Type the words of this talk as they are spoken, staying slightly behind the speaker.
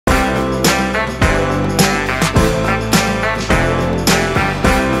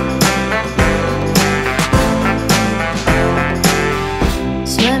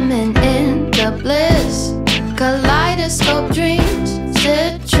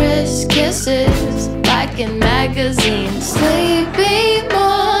first kisses, like in magazines. Sleepy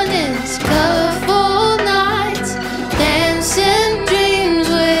mornings, colorful nights, dancing dreams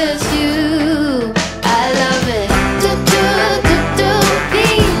with you. I love it. Do do do do, be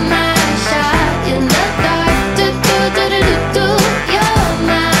my shot in the dark. Do do do do do do, you're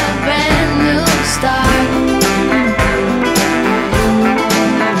my brand new start.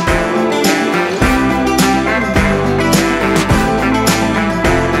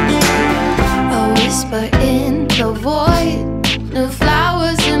 But in the void, new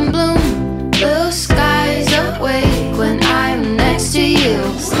flowers in bloom, blue skies awake when I'm next to you.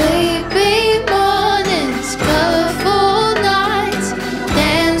 Sleepy mornings, colorful nights,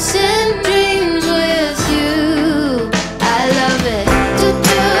 dancing dreams with you. I love it. Do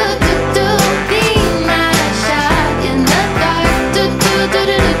do do do, be my shot in the dark. Do do do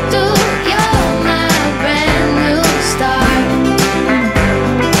do do do, you're my brand new start.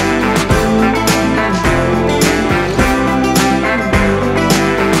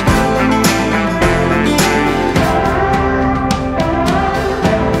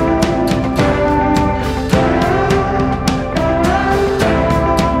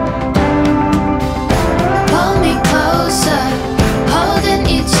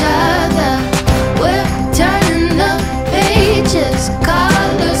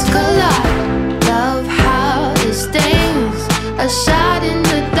 Colors collide, love how it stings. A shot in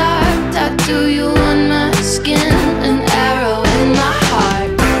the dark, tattoo you on my skin, an arrow in my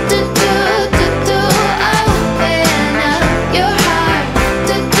heart. Do do do do, open up your heart.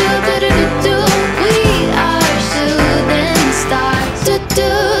 Do do do do do do, we are shooting stars. Do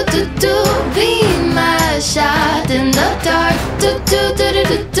do do do, be my shot in the dark. Do do do do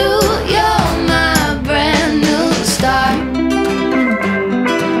do do, you're my brand new start.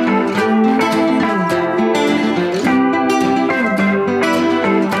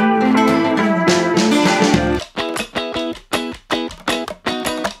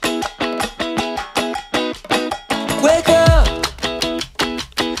 Wake up,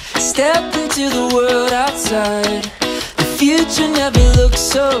 step into the world outside. The future never looks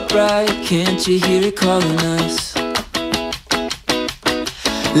so bright. Can't you hear it calling us?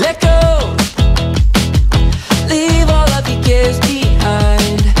 Let go, leave all of your cares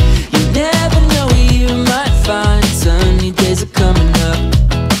behind. You never know where you might find. Sunny days are coming up.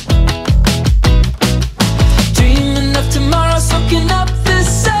 Dreaming of tomorrow, soaking up the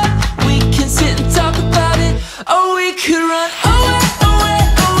sun. We can sit and talk about it, or we could run away, away,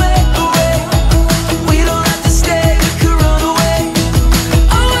 away, away. We don't have to stay, we could run away.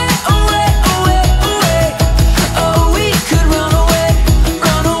 Away, away, away, away. Oh, we could run away,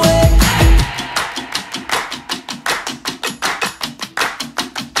 run away.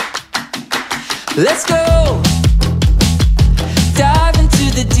 Let's go, dive into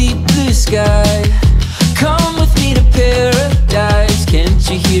the deep blue sky. Come with me to paradise. Can't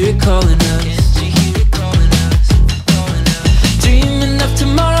you hear it calling us? Dreaming of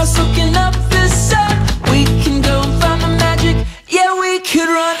tomorrow, soaking up the sun. We can go and find the magic. Yeah, we could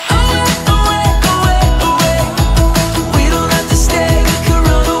run away, away, away, away. We don't have to stay, we could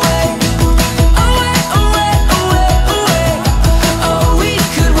run away. Away, away, away, away. Oh, we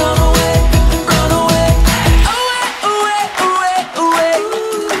could run away, run away. Away, away, away, away.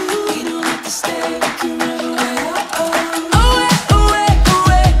 We don't have to stay, we could run away. Away, away,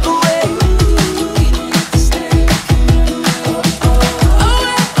 away, away. We don't have to stay, we could run away.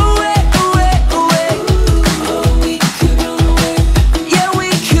 Away, away, away, away. Oh, we could run away. Yeah, we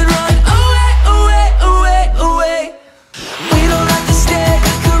could run away, away, away, away. We don't have to stay,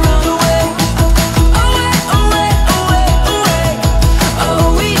 we could run away. Away, away, away, away. Oh,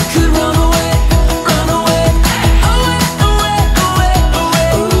 we could run away, run away. Away, away, away,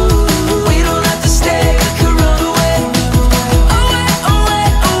 away. We don't have to stay, we could run away. Away, away,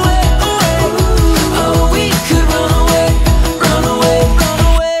 away, away. Oh, we could run away, run away, run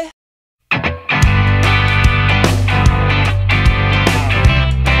away.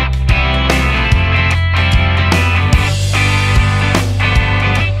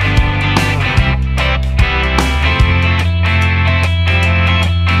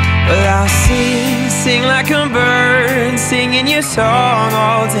 Well, I'll sing like a bird, singing your song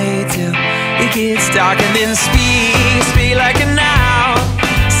all day till it gets dark, and then speak like an owl,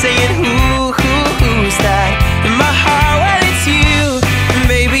 saying who's that in my heart? Well, it's you, and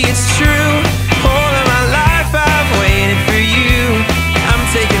baby, it's true. All of my life I've waited for you. I'm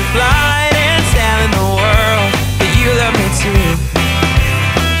taking flight and telling the world that you love me too.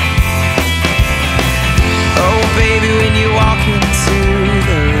 Oh, baby, when you walk into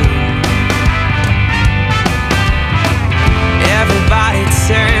the room, everybody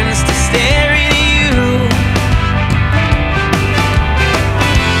turns to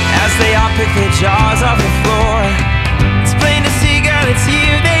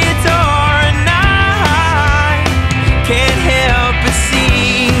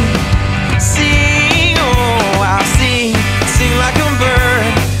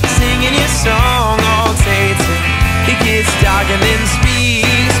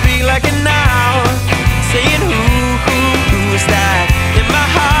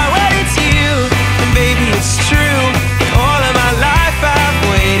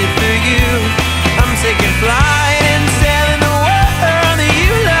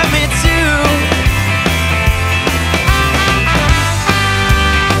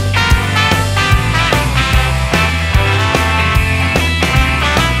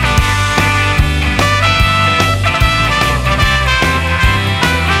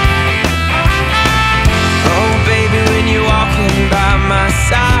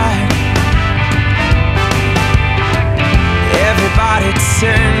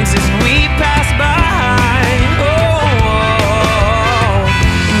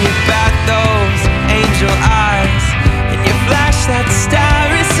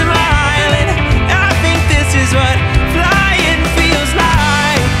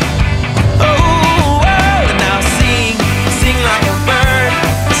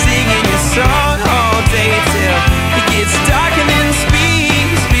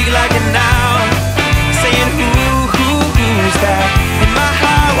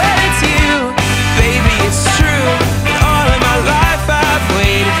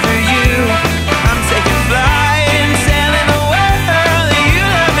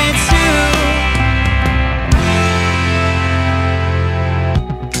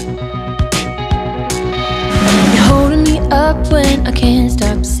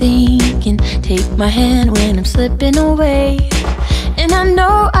can take my hand when I'm slipping away. And I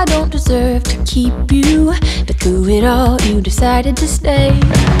know I don't deserve to keep you, but through it all you decided to stay.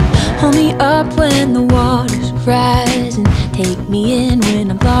 Hold me up when the water's rising, take me in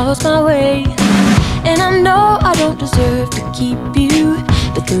when I've lost my way. And I know I don't deserve to keep you,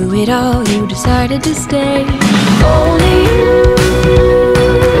 but through it all you decided to stay. Only you.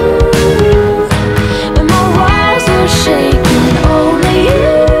 When my walls were shaking, only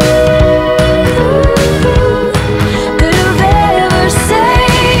you could have ever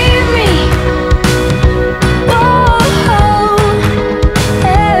saved me. Whoa,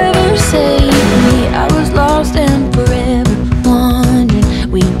 ever saved me. I was lost and forever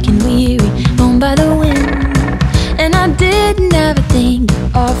wandering, weak and weary, blown by the wind. And I didn't have a thing to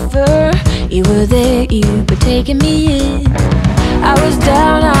offer. You were there, you were taking me in. I was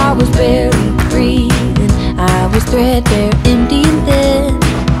down, I was barely breathing. I was threadbare, empty and thin,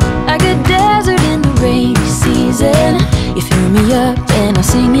 like a desert in the rainy season. You fill me up and I'll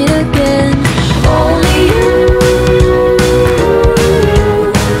sing it again. Only you.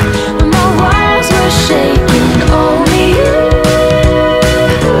 When my walls were shaking, only you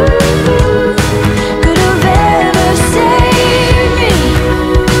could have ever saved me.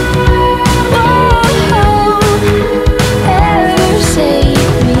 Whoa, ever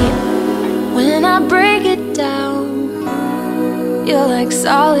saved me. When I break it down, you're like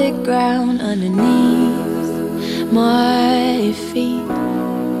solid ground underneath my feet.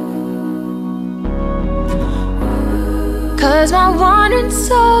 'Cause my wandering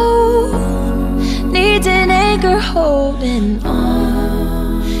soul needs an anchor holding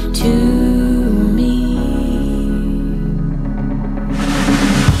on to me.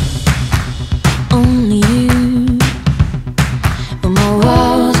 Only you. When my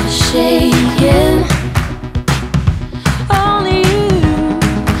walls are shaking, only you.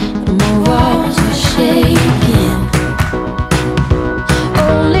 When my walls are shaking,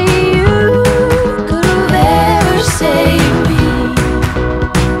 only you could have ever saved me.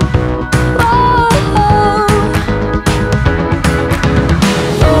 Whoa,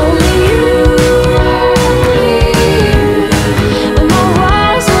 only you. When my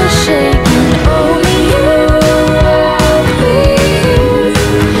walls were shaking, only you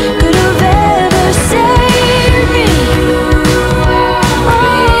could have ever saved me.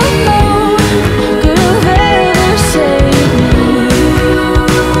 Could have ever saved me.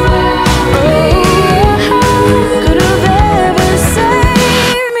 Could have ever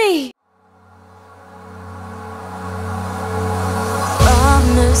saved me.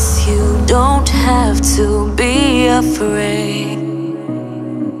 Promise you don't have to be afraid.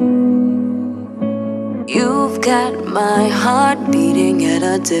 You've got my heart beating at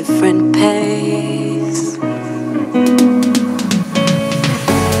a different pace.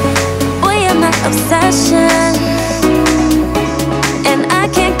 Boy, you're my obsession, and I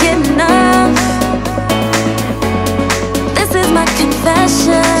can't get enough. This is my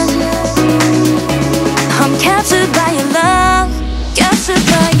confession. I'm captured by your love, captured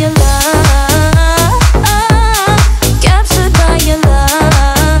by your love, captured by your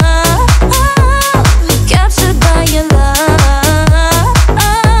love, captured by your love,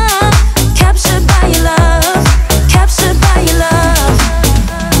 captured by your love, captured by your love.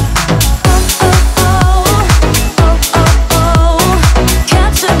 Oh, oh, oh, oh, oh, oh,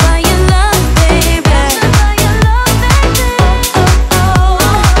 captured by your love, baby. Captured by your love, baby. Oh, oh,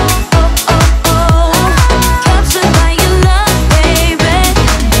 oh, oh, oh, captured by your love, baby.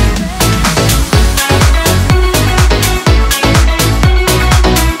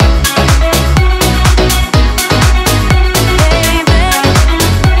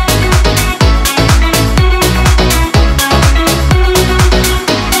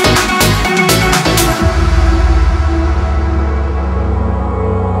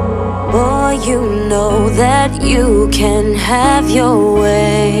 Boy, you know that you can have your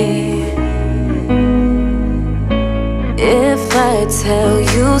way. If I tell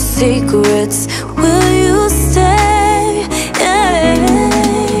you secrets, will you stay? Yeah.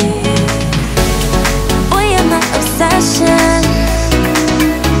 Boy, you're my obsession,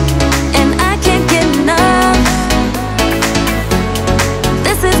 and I can't get enough.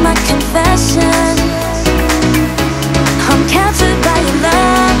 This is my confession. I'm captured by your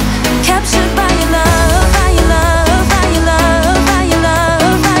love, captured by your love, by your love, by your love, by your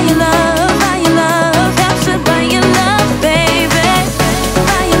love, by your love, by your love, captured by your love, baby.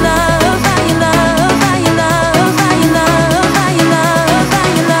 By your love, by your love, by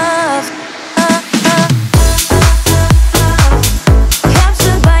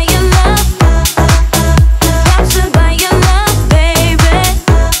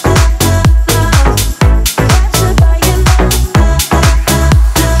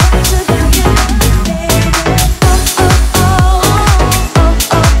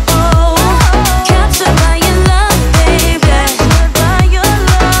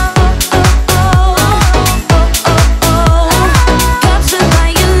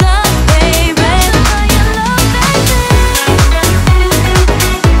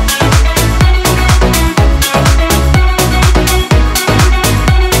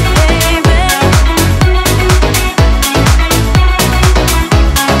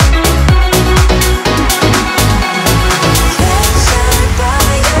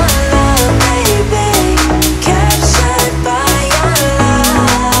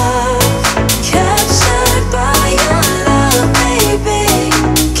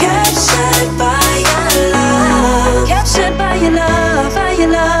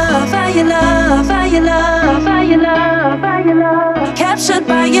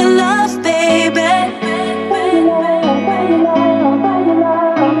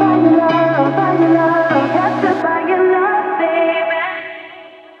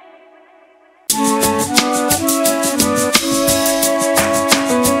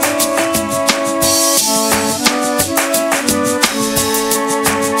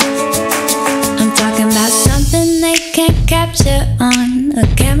capture on a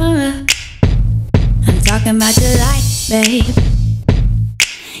camera. I'm talking about your life, babe.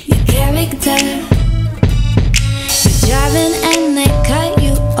 Your character. You're driving and they cut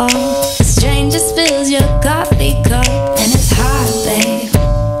you off. A stranger spills your coffee cup and it's hard, babe.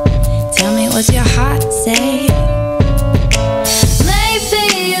 Tell me what's your heart say? Maybe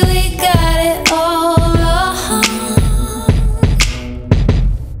we got it all wrong.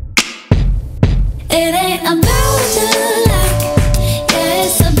 It ain't about what you like, yeah,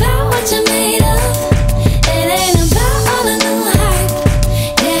 it's about what you're made of. It ain't about all the new hype,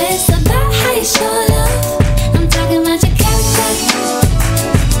 yeah, it's about how you show love. I'm talking about your character.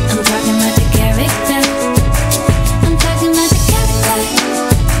 I'm talking about your character. I'm talking about your character.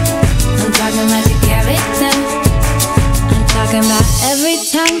 I'm talking about your character. I'm talking about every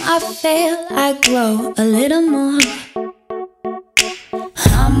time I fail, I grow a little more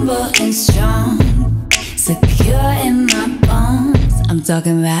humble and strong, secure in my bones. I'm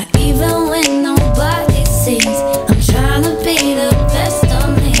talking about even when nobody sees, I'm trying to be the best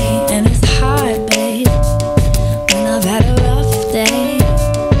of me. And it's hard, babe, when I've had a rough day.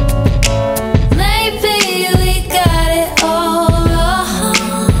 Maybe we got it all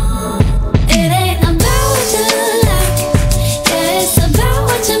wrong. It ain't about what you like, yeah, it's about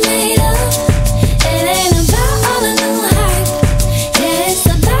what you're made of. It ain't about all the new hype, yeah, it's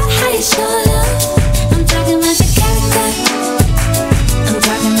about how you show love. I'm talking about your character. I'm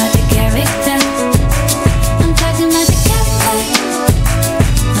talking about your character. I'm talking about your character.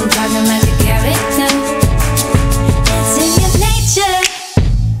 I'm talking about your character. It's in your nature.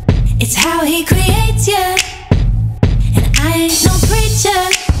 It's how he creates you. And I ain't no preacher,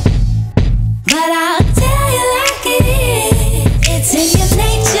 but I'll tell you like it is. It's in your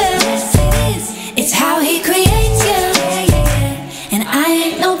nature. Yes, it is. It's how he creates you. And I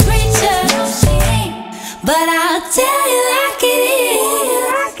ain't no preacher, no, she ain't, but I'll tell you